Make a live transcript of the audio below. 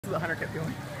what Hunter kept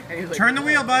doing. And he was like, Turn the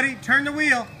wheel, buddy. Turn the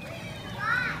wheel.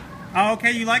 Oh,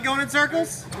 okay, you like going in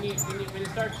circles? When you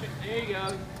start, there you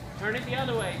go. Turn it the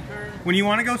other way. Turn. When you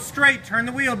want to go straight, turn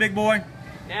the wheel, big boy.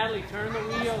 Natalie, turn the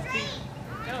wheel.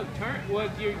 No, turn. Well,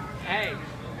 hey,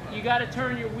 you got to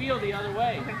turn your wheel the other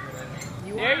way.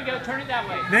 There you go. Turn it that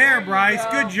way. There, Bryce.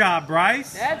 Good job,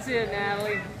 Bryce. That's it,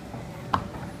 Natalie.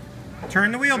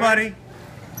 Turn the wheel, buddy.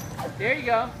 There you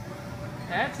go.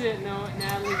 That's it,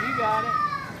 Natalie. You got it.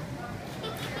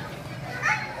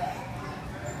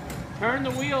 Turn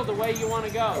the wheel the way you want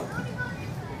to go.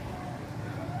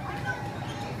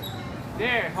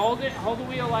 There, hold it. Hold the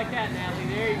wheel like that, Natalie.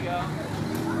 There you go.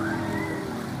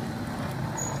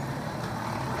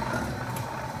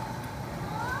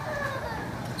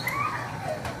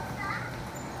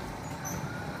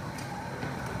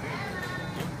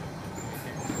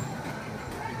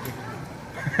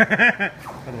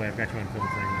 By the way, I've got you on film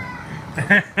for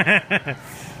now.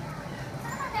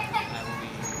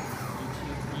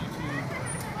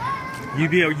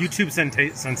 You'd be a YouTube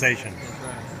sensation. That's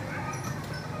right.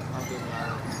 I'll do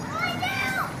that.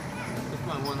 That's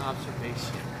my one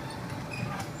observation.